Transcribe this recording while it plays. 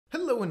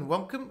Hello and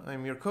welcome,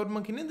 I'm your Code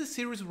Monk, and in this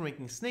series we're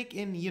making Snake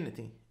in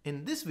Unity.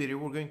 In this video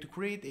we're going to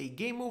create a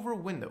game over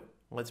window.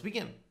 Let's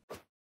begin.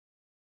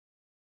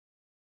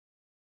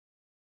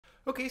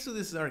 Okay, so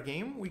this is our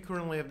game. We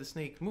currently have the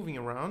snake moving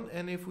around,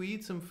 and if we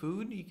eat some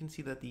food you can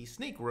see that the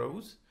snake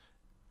grows.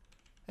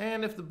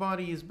 And if the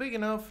body is big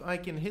enough, I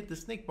can hit the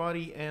snake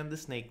body and the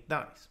snake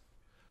dies.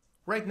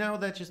 Right now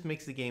that just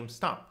makes the game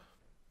stop.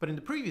 But in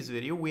the previous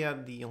video we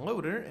had the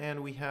loader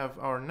and we have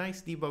our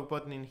nice debug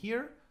button in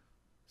here.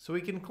 So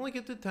we can click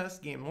it to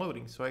test game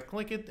loading. So I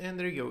click it and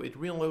there you go,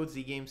 it reloads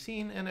the game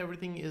scene and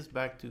everything is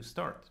back to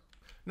start.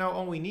 Now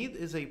all we need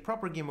is a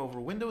proper game over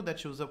window that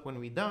shows up when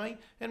we die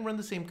and run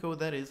the same code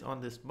that is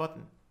on this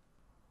button.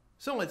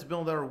 So let's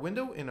build our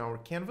window in our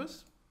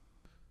canvas.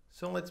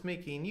 So let's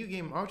make a new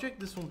game object.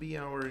 This will be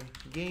our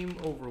game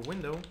over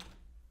window.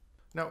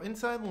 Now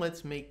inside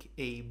let's make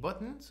a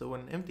button, so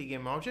an empty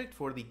game object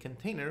for the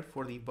container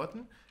for the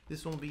button.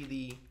 This will be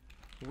the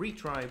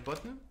retry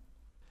button.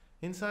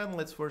 Inside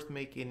let's first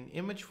make an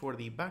image for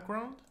the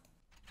background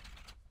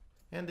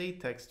and a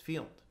text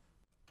field.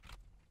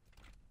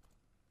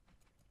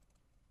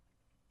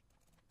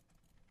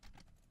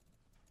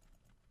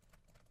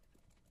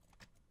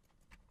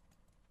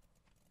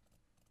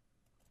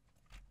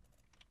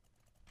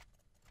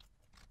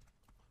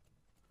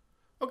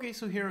 Okay,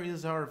 so here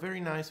is our very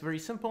nice, very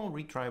simple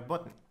retry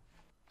button.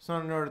 So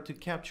in order to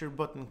capture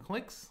button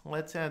clicks,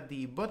 let's add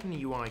the button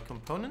UI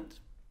component.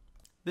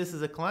 This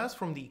is a class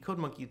from the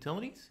CodeMonk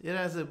utilities. It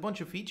has a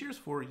bunch of features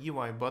for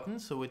UI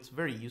buttons, so it's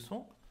very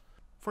useful.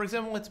 For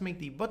example, let's make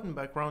the button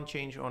background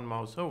change on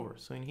mouse over.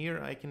 So in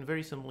here, I can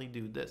very simply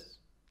do this.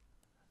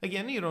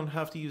 Again, you don't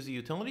have to use the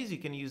utilities. You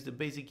can use the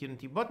basic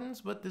Unity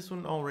buttons, but this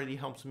one already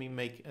helps me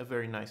make a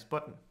very nice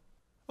button.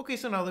 Okay,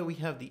 so now that we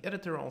have the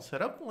editor all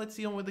set up, let's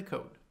deal with the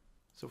code.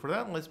 So for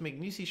that, let's make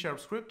new C#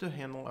 script to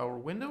handle our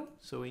window.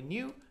 So a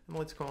new, and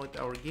let's call it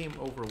our game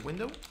over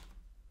window.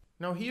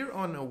 Now here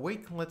on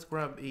awake, let's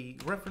grab a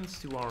reference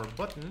to our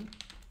button.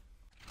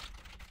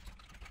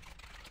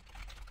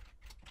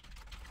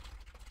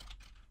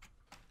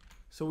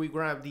 So we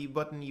grab the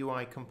button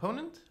UI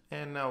component,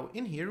 and now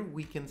in here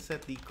we can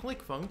set the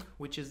click func,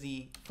 which is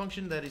the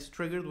function that is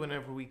triggered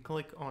whenever we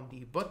click on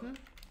the button.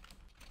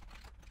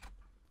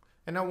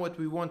 And now what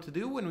we want to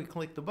do when we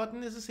click the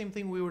button is the same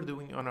thing we were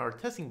doing on our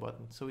testing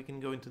button. So we can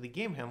go into the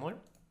game handler.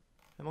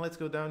 And let's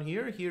go down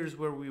here. Here's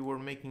where we were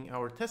making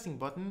our testing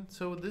button.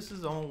 So this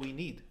is all we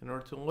need in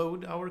order to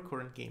load our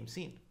current game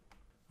scene.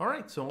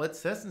 Alright, so let's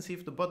test and see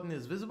if the button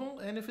is visible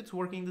and if it's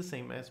working the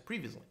same as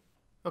previously.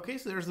 Okay,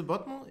 so there's the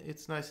button.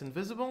 It's nice and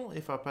visible.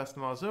 If I pass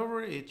the mouse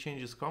over, it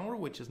changes color,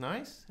 which is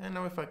nice. And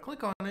now if I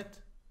click on it,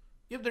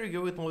 yep, there you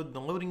go, it loaded the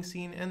loading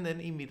scene and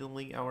then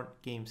immediately our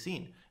game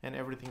scene and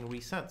everything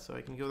resets. So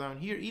I can go down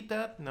here, eat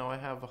that. Now I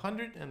have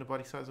 100 and a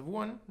body size of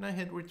 1 and I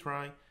hit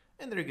retry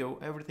and there you go,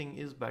 everything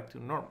is back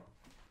to normal.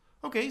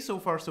 Okay, so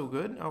far so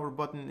good. Our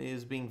button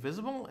is being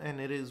visible and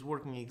it is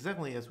working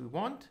exactly as we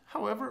want.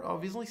 However,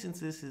 obviously since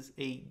this is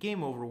a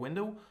game over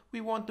window,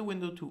 we want the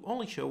window to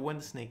only show when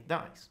the snake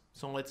dies.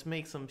 So let's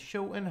make some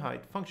show and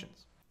hide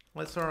functions.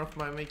 Let's start off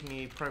by making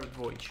a private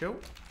void show.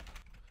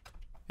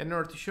 And in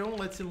order to show,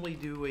 let's simply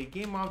do a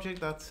game object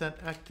that's set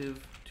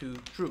active to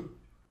true.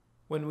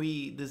 When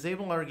we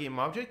disable our game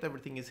object,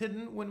 everything is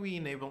hidden. When we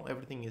enable,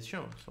 everything is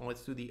shown. So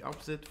let's do the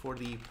opposite for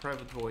the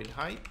private void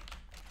hide.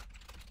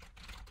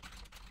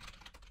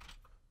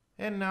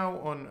 And now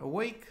on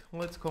awake,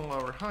 let's call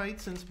our hide,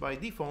 since by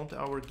default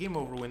our game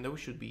over window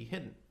should be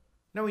hidden.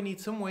 Now we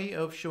need some way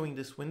of showing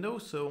this window,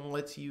 so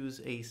let's use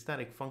a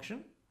static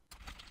function.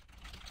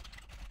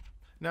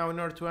 Now in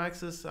order to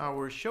access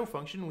our show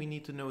function, we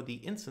need to know the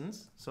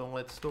instance. So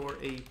let's store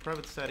a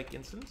private static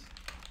instance.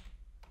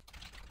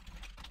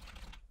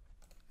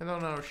 And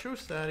on our show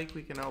static,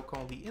 we can now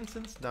call the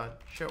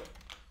instance.show.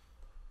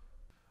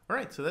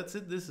 Alright, so that's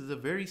it. This is a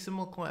very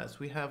simple class.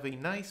 We have a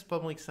nice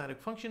public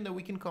static function that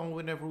we can call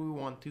whenever we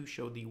want to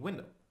show the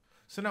window.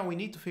 So now we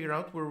need to figure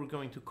out where we're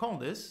going to call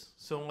this.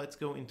 So let's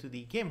go into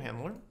the game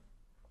handler.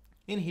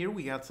 In here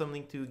we got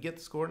something to get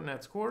the score and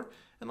add score,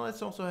 and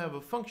let's also have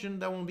a function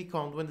that will be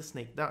called when the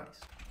snake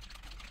dies.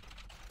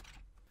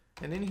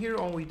 And in here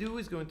all we do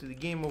is go into the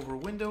game over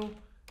window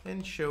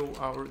and show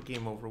our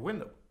game over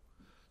window.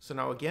 So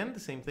now again,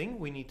 the same thing,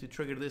 we need to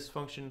trigger this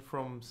function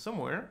from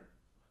somewhere.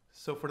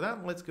 So for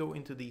that, let's go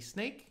into the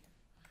snake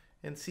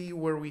and see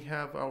where we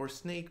have our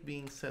snake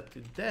being set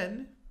to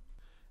dead.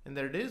 And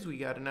there it is, we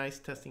got a nice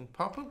testing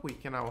pop-up. We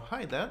can now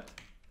hide that.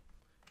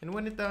 And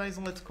when it dies,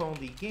 let's call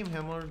the game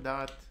handler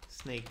dot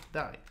snake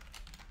died.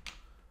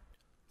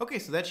 Okay,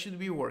 so that should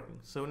be working.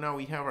 So now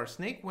we have our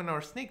snake. When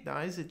our snake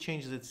dies, it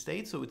changes its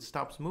state, so it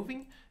stops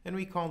moving. And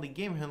we call the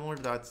game handler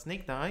dot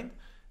snake died.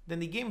 Then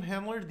the game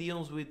handler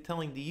deals with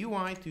telling the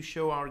UI to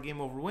show our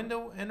game over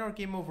window, and our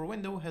game over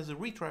window has a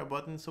retry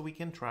button so we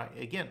can try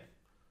again.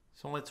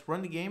 So let's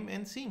run the game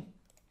and see.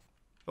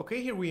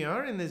 Okay, here we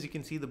are, and as you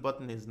can see the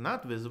button is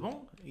not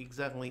visible,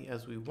 exactly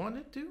as we want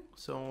it to.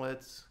 So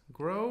let's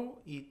grow,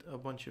 eat a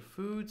bunch of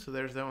food, so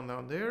there's that one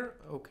down there,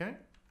 okay.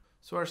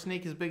 So our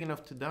snake is big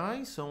enough to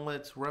die, so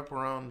let's wrap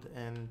around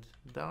and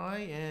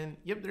die, and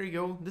yep, there you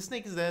go. The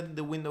snake is dead,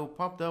 the window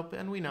popped up,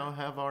 and we now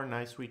have our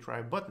nice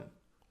retry button.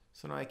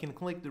 So now I can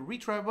click the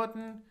retry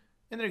button,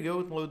 and there you go,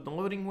 load the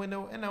loading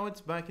window, and now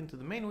it's back into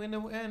the main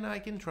window, and I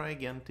can try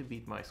again to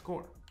beat my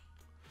score.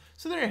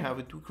 So there you have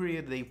it, we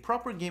created a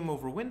proper game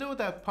over window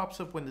that pops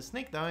up when the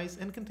snake dies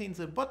and contains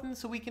a button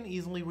so we can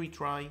easily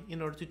retry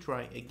in order to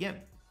try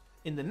again.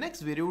 In the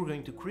next video we're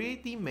going to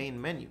create the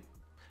main menu.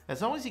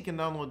 As always, you can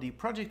download the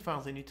project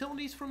files and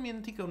utilities from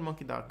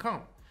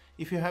unitycodemonkey.com.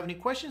 If you have any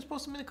questions,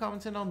 post them in the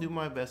comments and I'll do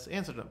my best to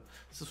answer them.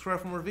 Subscribe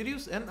for more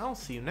videos and I'll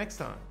see you next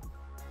time.